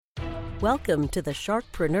Welcome to the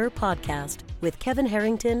Sharkpreneur Podcast with Kevin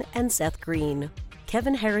Harrington and Seth Green.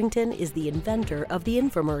 Kevin Harrington is the inventor of the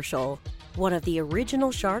infomercial, one of the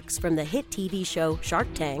original sharks from the hit TV show Shark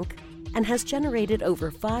Tank, and has generated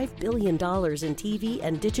over $5 billion in TV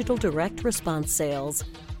and digital direct response sales.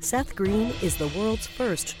 Seth Green is the world's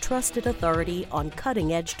first trusted authority on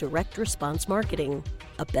cutting-edge direct response marketing,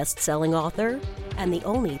 a best-selling author, and the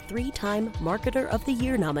only 3-time Marketer of the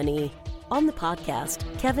Year nominee. On the podcast,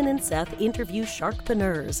 Kevin and Seth interview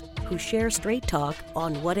sharkpreneurs who share straight talk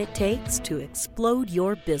on what it takes to explode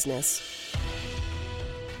your business.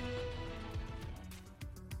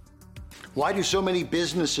 Why do so many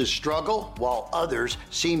businesses struggle while others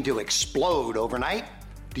seem to explode overnight?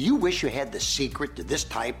 Do you wish you had the secret to this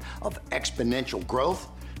type of exponential growth?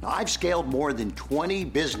 Now, I've scaled more than 20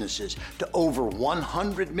 businesses to over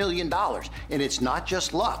 $100 million, and it's not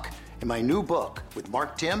just luck. In my new book with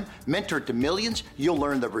Mark Timm, Mentor to Millions, you'll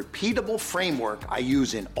learn the repeatable framework I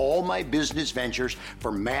use in all my business ventures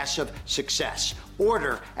for massive success.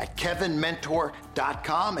 Order at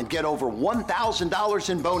kevinmentor.com and get over $1,000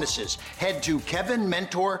 in bonuses. Head to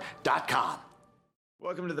kevinmentor.com.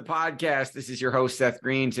 Welcome to the podcast. This is your host, Seth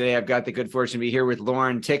Green. Today, I've got the good fortune to be here with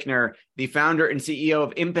Lauren Tickner, the founder and CEO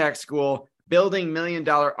of Impact School, building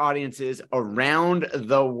million-dollar audiences around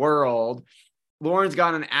the world. Lauren's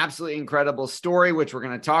got an absolutely incredible story, which we're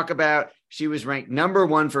going to talk about. She was ranked number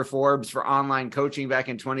 1 for Forbes for online coaching back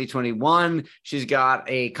in 2021. She's got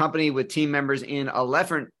a company with team members in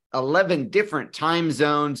 11 different time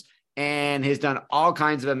zones and has done all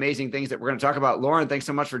kinds of amazing things that we're going to talk about. Lauren, thanks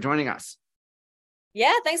so much for joining us.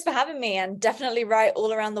 Yeah, thanks for having me. And definitely right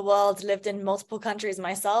all around the world, lived in multiple countries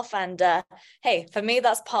myself. And hey, for me,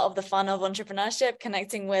 that's part of the fun of entrepreneurship,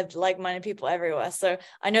 connecting with like-minded people everywhere. So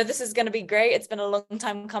I know this is going to be great. It's been a long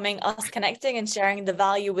time coming, us connecting and sharing the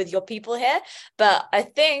value with your people here. But I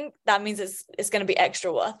think that means it's going to be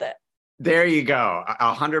extra worth it. There you go.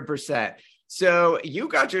 100%. So you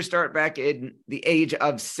got your start back in the age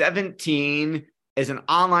of 17 as an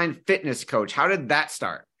online fitness coach. How did that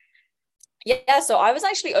start? Yeah, so I was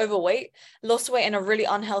actually overweight, lost weight in a really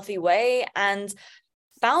unhealthy way, and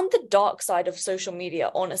found the dark side of social media,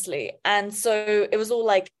 honestly. And so it was all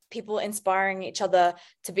like people inspiring each other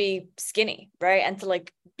to be skinny, right? And to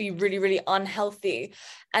like be really, really unhealthy.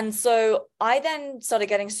 And so I then started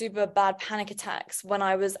getting super bad panic attacks when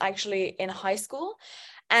I was actually in high school.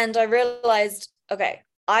 And I realized, okay,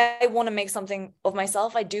 I want to make something of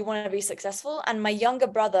myself. I do want to be successful. And my younger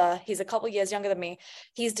brother, he's a couple years younger than me.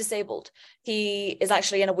 He's disabled. He is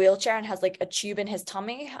actually in a wheelchair and has like a tube in his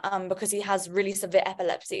tummy because he has really severe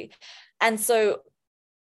epilepsy. And so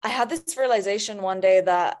I had this realization one day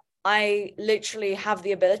that I literally have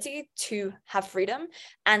the ability to have freedom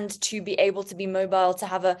and to be able to be mobile, to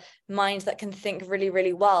have a mind that can think really,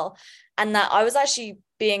 really well. And that I was actually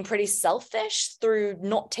being pretty selfish through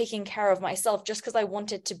not taking care of myself just because I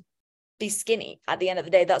wanted to be skinny at the end of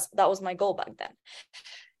the day. That was my goal back then.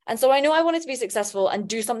 And so I knew I wanted to be successful and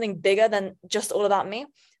do something bigger than just all about me.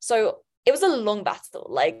 So it was a long battle.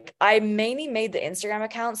 Like I mainly made the Instagram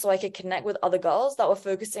account so I could connect with other girls that were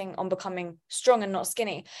focusing on becoming strong and not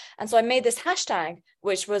skinny. And so I made this hashtag,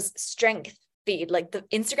 which was strength feed, like the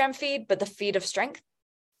Instagram feed, but the feed of strength.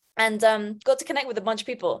 And got to connect with a bunch of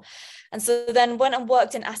people. And so then went and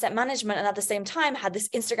worked in asset management and at the same time had this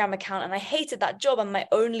Instagram account, and I hated that job. And my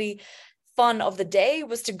only fun of the day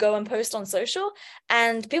was to go and post on social,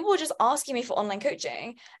 and people were just asking me for online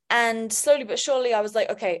coaching. And slowly but surely I was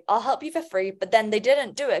like, okay, I'll help you for free. But then they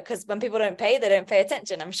didn't do it because when people don't pay, they don't pay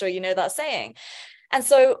attention. I'm sure you know that saying. And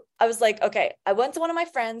so I was like, okay, I went to one of my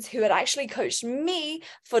friends who had actually coached me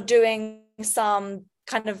for doing some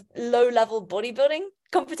kind of low-level bodybuilding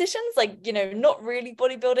competitions, like, you know, not really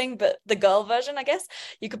bodybuilding, but the girl version, I guess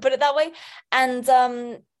you could put it that way.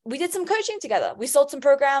 And we did some coaching together. We sold some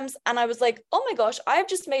programs, and I was like, oh my gosh, I've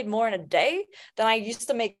just made more in a day than I used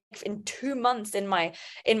to make in 2 months in my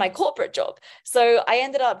corporate job. So I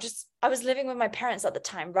ended up I was living with my parents at the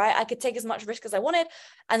time, right? I could take as much risk as I wanted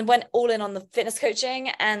and went all in on the fitness coaching.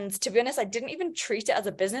 And to be honest, I didn't even treat it as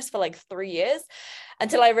a business for like 3 years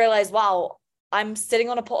until I realized, wow, I'm sitting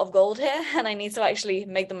on a pot of gold here and I need to actually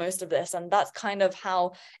make the most of this. And that's kind of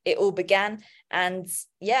how it all began. And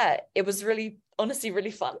yeah, it was really, honestly,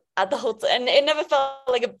 really fun at the whole time. And it never felt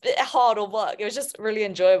like a bit hard or work. It was just really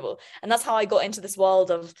enjoyable. And that's how I got into this world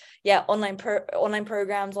of, online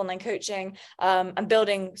programs, online coaching, and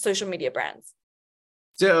building social media brands.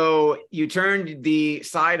 So you turned the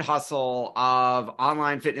side hustle of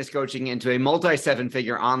online fitness coaching into a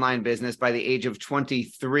multi-7-figure online business by the age of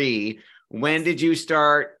 23. When did you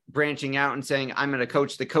start branching out and saying, I'm going to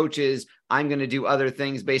coach the coaches, I'm going to do other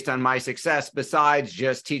things based on my success besides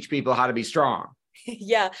just teach people how to be strong?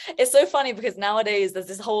 Yeah, it's so funny because nowadays there's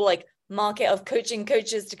this whole like market of coaching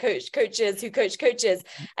coaches to coach coaches who coach coaches.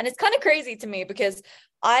 And it's kind of crazy to me because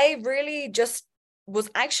I really just was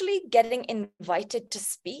actually getting invited to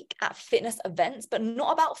speak at fitness events, but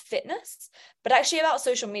not about fitness, but actually about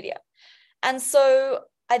social media. And so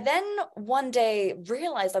I then one day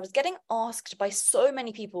realized I was getting asked by so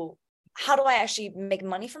many people, how do I actually make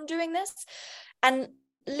money from doing this? And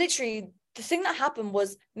literally the thing that happened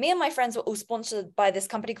was me and my friends were all sponsored by this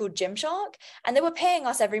company called Gymshark, and they were paying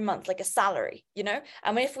us every month like a salary, you know?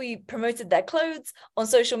 And if we promoted their clothes on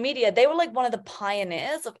social media, they were like one of the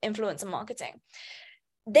pioneers of influencer marketing.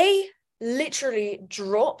 They literally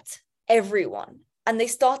dropped everyone and they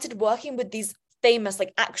started working with these famous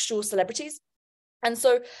like actual celebrities. And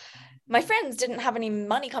so my friends didn't have any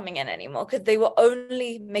money coming in anymore because they were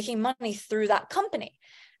only making money through that company.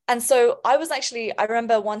 And so I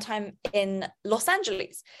remember one time in Los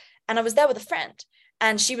Angeles and I was there with a friend,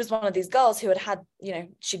 and she was one of these girls who had, you know,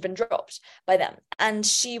 she'd been dropped by them. And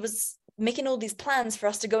she was making all these plans for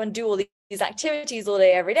us to go and do all these activities all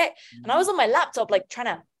day, every day. And I was on my laptop, like trying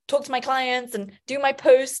to talk to my clients and do my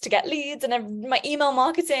posts to get leads and my email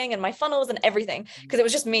marketing and my funnels and everything, because it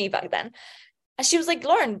was just me back then. And she was like,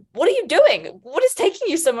 Lauren, what are you doing? What is taking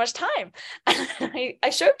you so much time? And I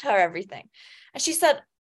showed her everything. And she said,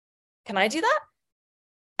 can I do that?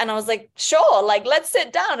 And I was like, sure, like, let's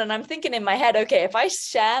sit down. And I'm thinking in my head, okay, if I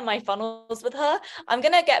share my funnels with her, I'm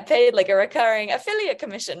going to get paid like a recurring affiliate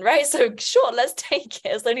commission, right? So sure, let's take it.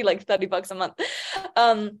 It's only like $30 a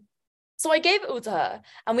month. So I gave it all to her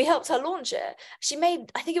and we helped her launch it. She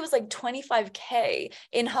made, I think it was like 25K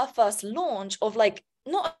in her first launch of like,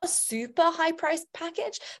 not a super high price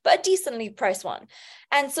package, but a decently priced one.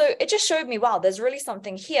 And so it just showed me, wow, there's really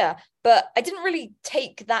something here. But I didn't really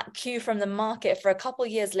take that cue from the market for a couple of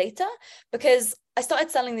years later, because I started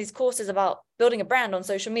selling these courses about building a brand on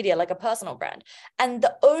social media, like a personal brand. And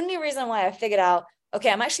the only reason why I figured out, okay,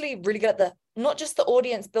 I'm actually really good at not just the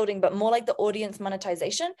audience building, but more like the audience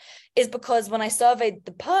monetization, is because when I surveyed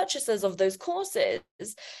the purchasers of those courses,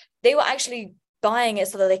 they were actually buying it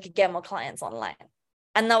so that they could get more clients online.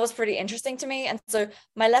 And that was pretty interesting to me. And so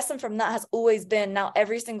my lesson from that has always been, now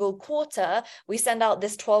every single quarter, we send out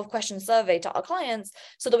this 12-question survey to our clients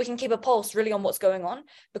so that we can keep a pulse really on what's going on.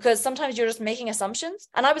 Because sometimes you're just making assumptions.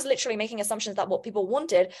 And I was literally making assumptions that what people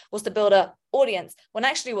wanted was to build an audience, when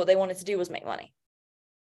actually what they wanted to do was make money.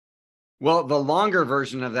 Well, the longer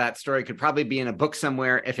version of that story could probably be in a book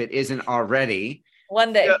somewhere if it isn't already.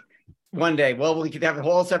 One day. One day. Well, we could have a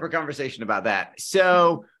whole separate conversation about that.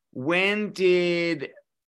 So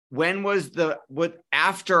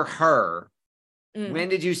after her, when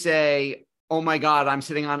did you say, oh my God, I'm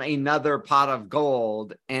sitting on another pot of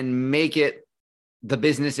gold, and make it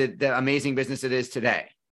the amazing business it is today?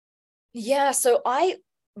 Yeah. So I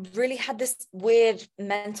really had this weird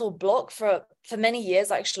mental block for many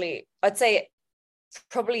years, actually. I'd say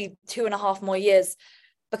probably 2.5 more years,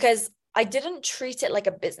 because I didn't treat it like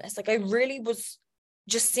a business. Like I really was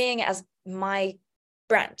just seeing it as my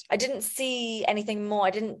brand. I didn't see anything more. I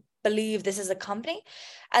didn't believe this is a company.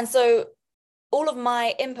 And so all of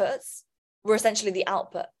my inputs were essentially the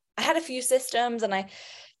output. I had a few systems and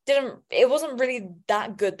it wasn't really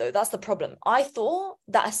that good though. That's the problem. I thought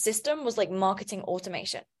that a system was like marketing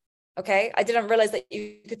automation. Okay. I didn't realize that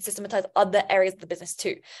you could systematize other areas of the business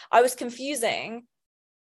too. I was confusing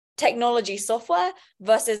technology software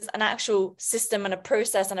versus an actual system and a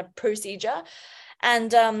process and a procedure.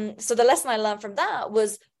 And so the lesson I learned from that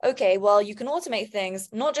was, okay, well, you can automate things,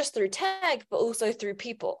 not just through tech, but also through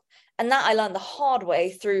people. And that I learned the hard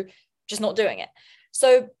way through just not doing it.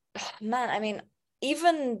 So, man, I mean,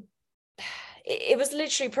 even it was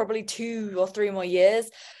literally probably 2 or 3 more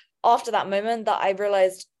years after that moment that I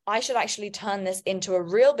realized I should actually turn this into a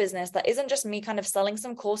real business that isn't just me kind of selling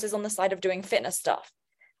some courses on the side of doing fitness stuff.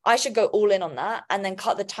 I should go all in on that and then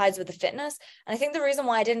cut the ties with the fitness. And I think the reason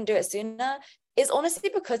why I didn't do it sooner is honestly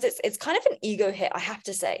because it's kind of an ego hit, I have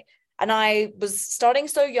to say. And I was starting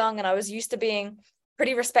so young and I was used to being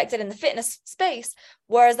pretty respected in the fitness space,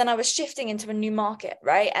 whereas then I was shifting into a new market,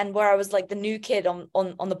 right? And where I was like the new kid on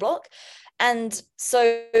the block. And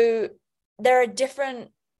so there are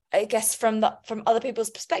different, I guess, from other people's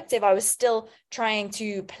perspective, I was still trying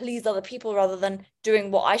to please other people rather than doing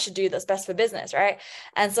what I should do that's best for business, right?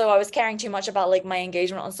 And so I was caring too much about like my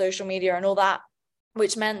engagement on social media and all that,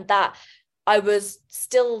 which meant that I was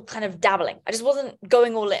still kind of dabbling. I just wasn't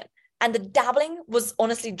going all in. And the dabbling was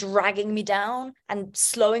honestly dragging me down and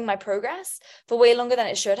slowing my progress for way longer than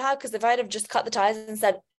it should have. Because if I'd have just cut the ties and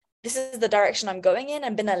said, this is the direction I'm going in,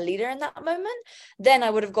 and been a leader in that moment, then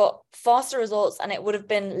I would have got faster results and it would have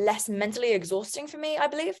been less mentally exhausting for me, I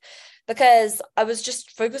believe, because I was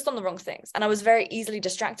just focused on the wrong things and I was very easily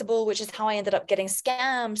distractible, which is how I ended up getting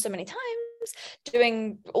scammed so many times,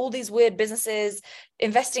 doing all these weird businesses,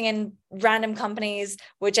 investing in random companies,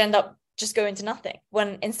 which end up just going to nothing,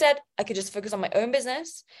 when instead I could just focus on my own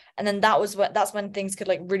business. And then that's when things could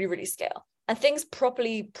like really, really scale. And things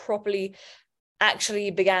properly actually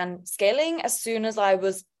began scaling as soon as I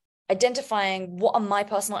was identifying what are my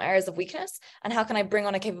personal areas of weakness and how can I bring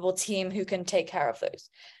on a capable team who can take care of those.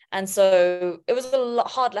 And so it was a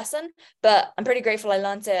hard lesson, but I'm pretty grateful I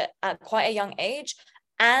learned it at quite a young age.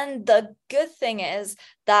 And the good thing is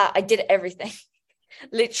that I did everything,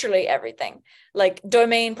 literally everything, like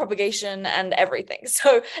domain propagation and everything.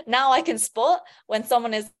 So now I can spot when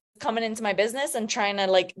someone is coming into my business and trying to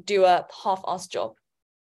like do a half-assed job.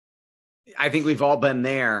 I think we've all been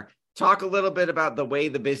there. Talk a little bit about the way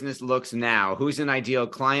the business looks now. Who's an ideal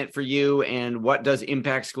client for you and what does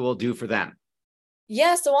Impact School do for them?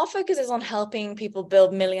 Yeah, so our focus is on helping people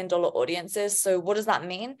build $1 million audiences. So what does that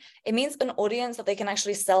mean? It means an audience that they can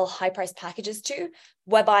actually sell high price packages to,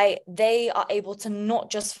 whereby they are able to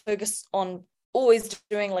not just focus on always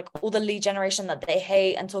doing like all the lead generation that they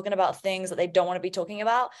hate and talking about things that they don't want to be talking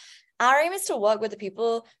about. Our aim is to work with the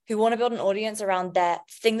people who want to build an audience around their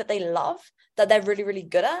thing that they love, that they're really, really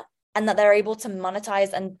good at, and that they're able to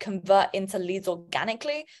monetize and convert into leads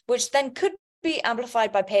organically, which then could be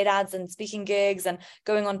amplified by paid ads and speaking gigs and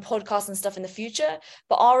going on podcasts and stuff in the future.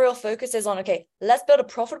 But our real focus is on, okay, let's build a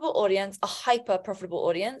profitable audience, a hyper profitable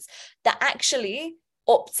audience that actually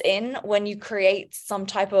opts in when you create some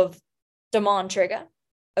type of demand trigger.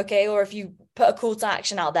 Okay, or if you put a call to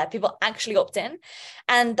action out there, people actually opt in.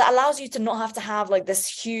 And that allows you to not have to have like this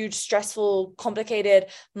huge, stressful, complicated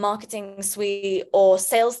marketing suite or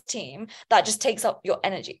sales team that just takes up your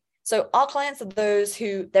energy. So our clients are those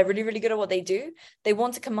who they're really, really good at what they do. They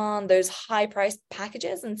want to command those high priced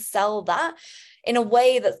packages and sell that in a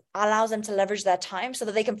way that allows them to leverage their time so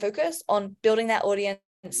that they can focus on building their audience,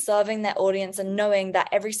 serving their audience, and knowing that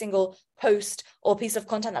every single post or piece of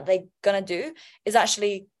content that they're going to do is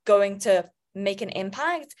actually going to make an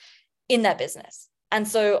impact in their business. And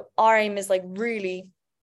so our aim is like really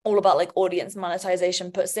all about like audience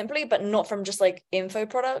monetization, put simply, but not from just like info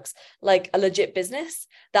products, like a legit business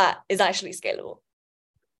that is actually scalable.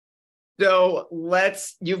 So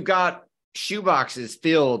you've got shoeboxes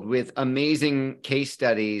filled with amazing case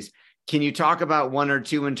studies. Can you talk about one or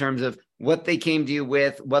two in terms of what they came to you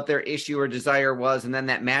with, what their issue or desire was, and then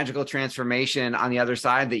that magical transformation on the other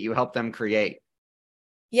side that you helped them create?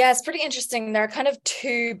 Yeah, it's pretty interesting. There are kind of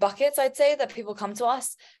two buckets, I'd say, that people come to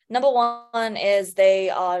us. Number one is they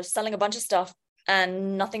are selling a bunch of stuff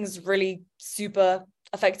and nothing's really super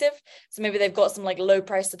effective. So maybe they've got some like low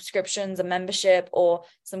price subscriptions, a membership, or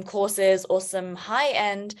some courses, or some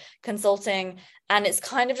high-end consulting, and it's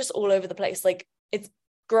kind of just all over the place. Like it's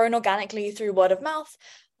grown organically through word of mouth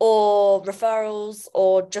or referrals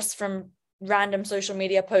or just from random social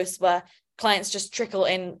media posts where clients just trickle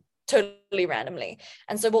in totally randomly.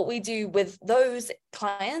 And so what we do with those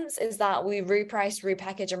clients is that we reprice,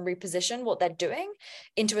 repackage, and reposition what they're doing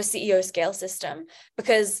into a CEO scale system,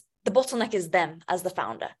 because the bottleneck is them as the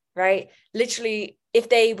founder, right? Literally, if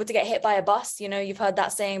they were to get hit by a bus, you've heard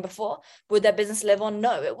that saying before, would their business live on?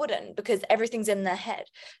 No, it wouldn't, because everything's in their head.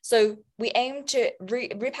 So we aim to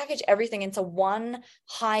repackage everything into one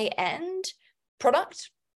high-end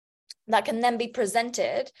product that can then be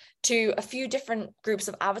presented to a few different groups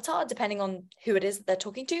of avatar, depending on who it is that they're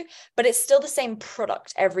talking to, but it's still the same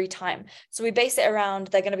product every time. So we base it around,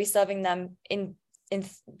 they're going to be serving them in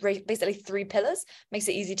basically 3 pillars, makes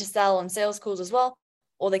it easy to sell on sales calls as well,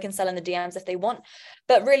 or they can sell in the DMs if they want.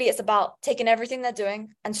 But really it's about taking everything they're doing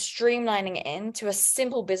and streamlining it into a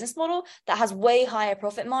simple business model that has way higher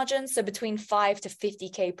profit margins. So between 5 to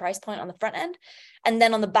 50K price point on the front end. And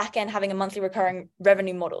then on the back end, having a monthly recurring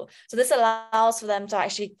revenue model. So this allows for them to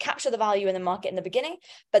actually capture the value in the market in the beginning,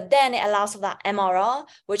 but then it allows for that MRR,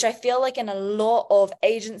 which I feel like in a lot of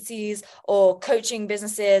agencies or coaching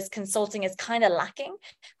businesses, consulting is kind of lacking,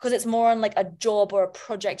 because it's more on like a job or a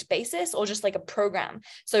project basis or just like a program.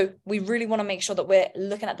 So we really want to make sure that we're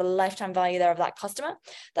looking at the lifetime value there of that customer.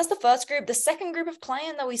 That's the first group. The second group of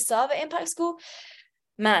client that we serve at Impact School,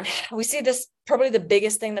 man, we see this, probably the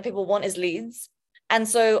biggest thing that people want is leads. And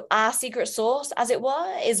so our secret sauce, as it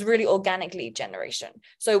were, is really organic lead generation.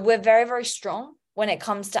 So we're very, very strong when it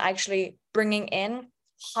comes to actually bringing in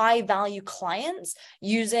high value clients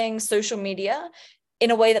using social media in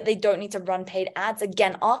a way that they don't need to run paid ads.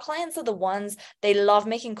 Again, our clients are the ones, they love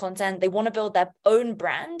making content. They want to build their own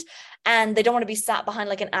brand and they don't want to be sat behind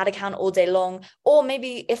like an ad account all day long. Or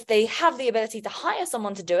maybe if they have the ability to hire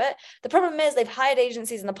someone to do it, the problem is they've hired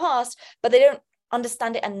agencies in the past, but they don't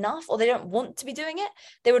understand it enough, or they don't want to be doing it.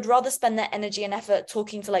 They would rather spend their energy and effort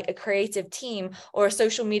talking to like a creative team or a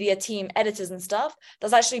social media team, editors and stuff,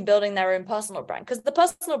 that's actually building their own personal brand. Because the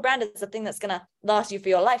personal brand is the thing that's going to last you for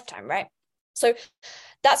your lifetime, right? So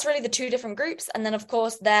that's really the two different groups. And then of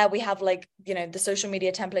course there we have like, you know, the social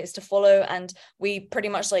media templates to follow, and we pretty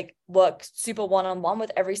much like work super one-on-one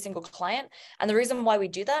with every single client. And the reason why we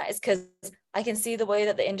do that is because I can see the way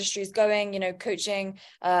that the industry is going, you know, coaching,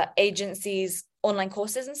 agencies, online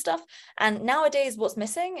courses and stuff. And nowadays what's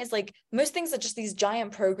missing is like most things are just these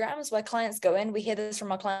giant programs where clients go in. We hear this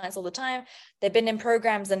from our clients all the time. They've been in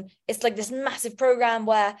programs and it's like this massive program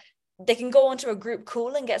where they can go onto a group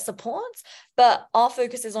call and get support. But our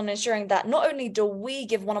focus is on ensuring that not only do we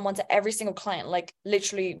give one-on-one to every single client, like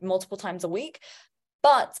literally multiple times a week,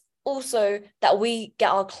 but also that we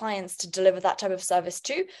get our clients to deliver that type of service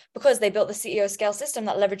too, because they built the CEO scale system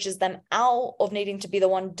that leverages them out of needing to be the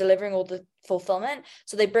one delivering all the fulfillment.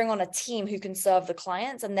 So they bring on a team who can serve the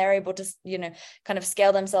clients, and they're able to, you know, kind of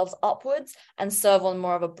scale themselves upwards and serve on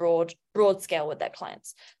more of a broad scale with their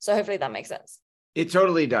clients. So hopefully that makes sense. It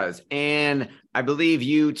totally does. And I believe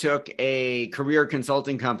you took a career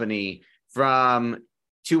consulting company from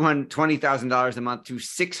 $220,000 a month to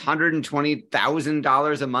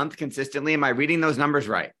 $620,000 a month consistently. Am I reading those numbers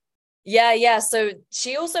right? Yeah. So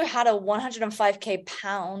she also had a 105K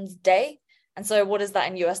pounds day. And so what is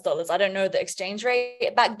that in US dollars? I don't know the exchange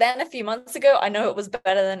rate back then. A few months ago, I know it was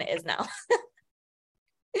better than it is now.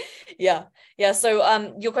 Yeah.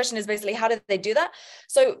 So your question is basically, how did they do that?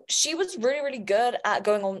 So she was really, really good at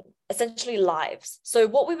going on essentially lives. So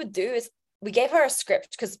what we would do is we gave her a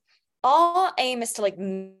script, because our aim is to like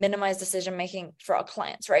minimize decision making for our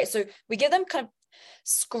clients, right? So we give them kind of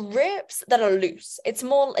scripts that are loose. It's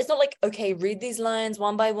not like, okay, read these lines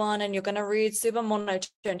one by one and you're going to read super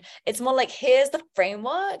monotone. It's more like, here's the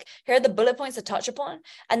framework, here are the bullet points to touch upon,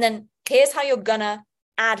 and then here's how you're gonna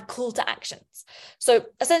add call to actions. So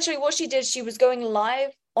essentially what she did, she was going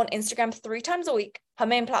live on Instagram 3 times a week. Her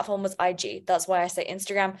main platform was IG. That's why I say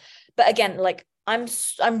Instagram. But again, like I'm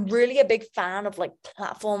really a big fan of like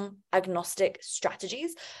platform agnostic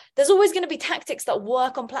strategies. There's always going to be tactics that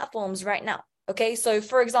work on platforms right now. Okay. So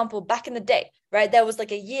for example, back in the day, right, there was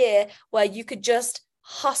like a year where you could just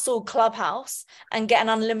hustle Clubhouse and get an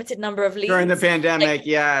unlimited number of leads during the pandemic. Like,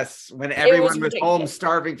 yes, when everyone was home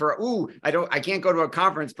starving for I can't go to a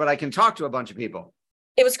conference, but I can talk to a bunch of people.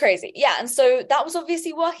 It was crazy. Yeah. And so that was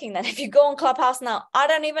obviously working then. If you go on Clubhouse now, I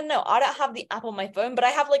don't even know. I don't have the app on my phone, but I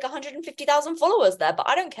have like 150,000 followers there, but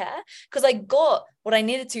I don't care because I got what I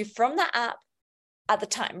needed to from that app at the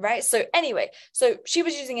time, right? So anyway, so she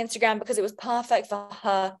was using Instagram because it was perfect for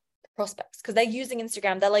her prospects, because they're using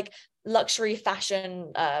Instagram. They're like luxury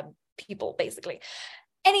fashion people, basically.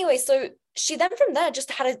 Anyway, so she then from there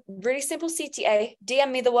just had a really simple CTA,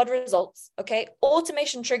 DM me the word results, okay?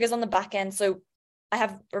 Automation triggers on the back end. So I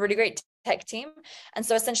have a really great tech team. And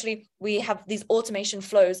so essentially we have these automation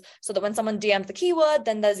flows so that when someone DMs the keyword,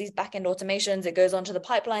 then there's these backend automations. It goes onto the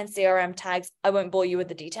pipeline, CRM tags. I won't bore you with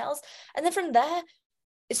the details. And then from there,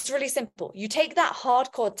 it's really simple. You take that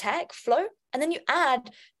hardcore tech flow and then you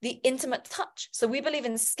add the intimate touch. So we believe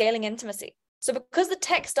in scaling intimacy. So because the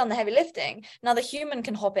tech's done the heavy lifting, now the human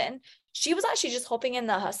can hop in. She was actually just hopping in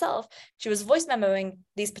there herself. She was voice memoing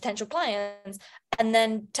these potential clients and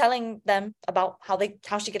then telling them about how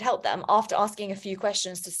she could help them after asking a few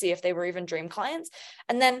questions to see if they were even dream clients.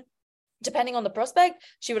 And then depending on the prospect,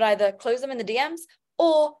 she would either close them in the DMs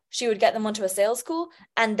or she would get them onto a sales call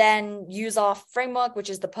and then use our framework, which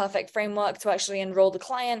is the perfect framework to actually enroll the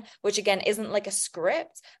client, which again, isn't like a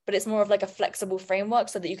script, but it's more of like a flexible framework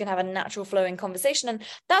so that you can have a natural flowing conversation. And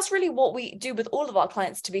that's really what we do with all of our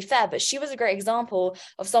clients, to be fair. But she was a great example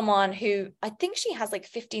of someone who, I think she has like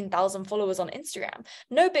 15,000 followers on Instagram,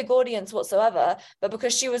 no big audience whatsoever, but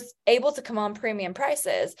because she was able to command premium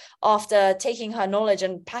prices after taking her knowledge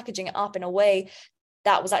and packaging it up in a way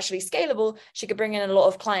that was actually scalable, she could bring in a lot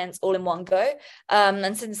of clients all in one go.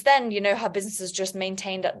 And since then, her business has just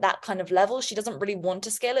maintained at that kind of level. She doesn't really want to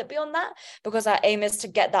scale it beyond that because our aim is to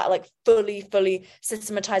get that like fully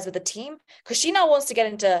systematized with the team, because she now wants to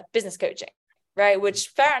get into business coaching, right? Which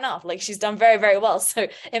fair enough, like she's done very, very well. So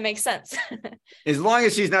it makes sense. As long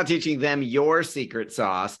as she's not teaching them your secret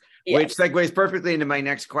sauce, which segues perfectly into my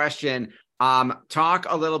next question. Talk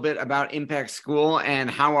a little bit about Impact School and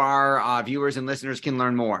how our viewers and listeners can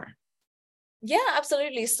learn more. Yeah,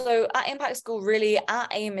 absolutely. So at Impact School, really, our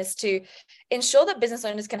aim is to ensure that business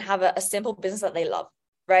owners can have a simple business that they love,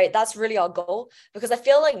 right? That's really our goal, because I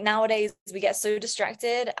feel like nowadays we get so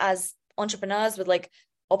distracted as entrepreneurs with like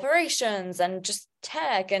operations and just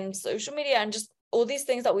tech and social media and just all these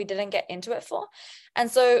things that we didn't get into it for.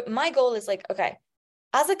 And so my goal is like, okay,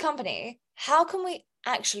 as a company, how can we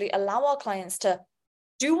actually allow our clients to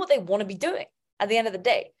do what they want to be doing at the end of the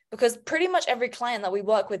day? Because pretty much every client that we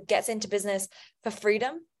work with gets into business for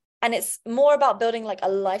freedom. And it's more about building like a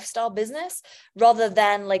lifestyle business rather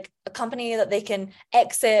than like a company that they can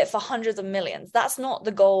exit for hundreds of millions. That's not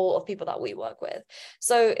the goal of people that we work with.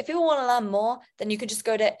 So if people want to learn more, then you can just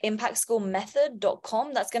go to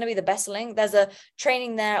impactschoolmethod.com. That's going to be the best link. There's a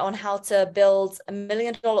training there on how to build $1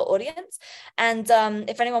 million audience. And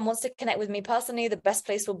if anyone wants to connect with me personally, the best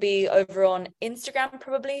place will be over on Instagram,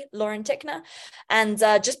 probably Lauren Tickner. And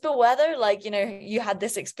just beware though, like, you know, you had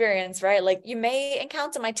this experience, right? Like you may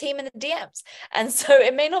encounter my team in the DMs, and so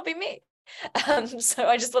it may not be me. So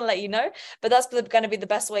I just want to let you know, but that's going to be the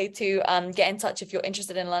best way to get in touch if you're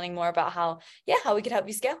interested in learning more about how we could help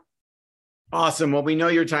you scale. Awesome. Well, we know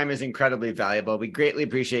your time is incredibly valuable. We greatly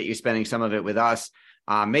appreciate you spending some of it with us.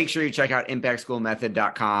 Make sure you check out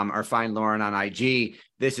impactschoolmethod.com or find Lauren on IG.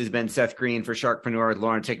 This has been Seth Green for Sharkpreneur with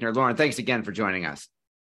Lauren Tickner. Lauren, thanks again for joining us.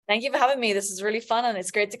 Thank you for having me. This is really fun and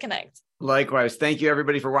it's great to connect. Likewise. Thank you,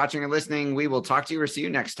 everybody, for watching and listening. We will talk to you or see you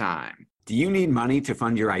next time. Do you need money to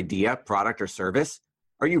fund your idea, product, or service?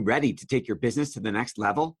 Are you ready to take your business to the next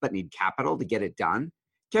level, but need capital to get it done?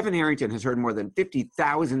 Kevin Harrington has heard more than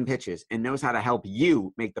 50,000 pitches and knows how to help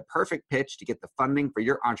you make the perfect pitch to get the funding for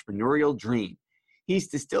your entrepreneurial dream. He's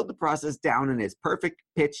distilled the process down in his perfect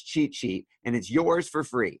pitch cheat sheet, and it's yours for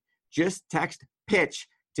free. Just text PITCH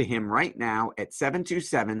to him right now at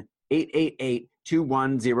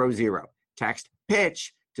 727-888-2100. Text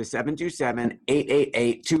PITCH to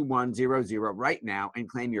 727-888-2100 right now and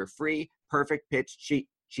claim your free perfect pitch cheat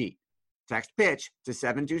sheet. Text PITCH to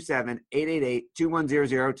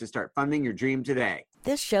 727-888-2100 to start funding your dream today.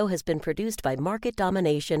 This show has been produced by Market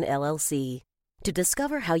Domination, LLC. To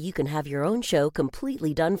discover how you can have your own show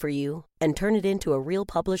completely done for you and turn it into a real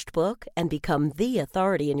published book and become the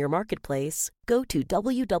authority in your marketplace, go to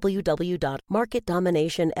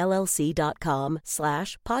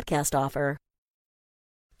www.marketdominationllc.com/podcast offer.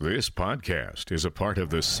 This podcast is a part of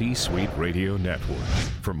the C-Suite Radio Network.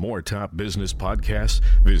 For more top business podcasts,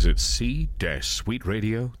 visit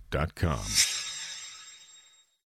c-suiteradio.com.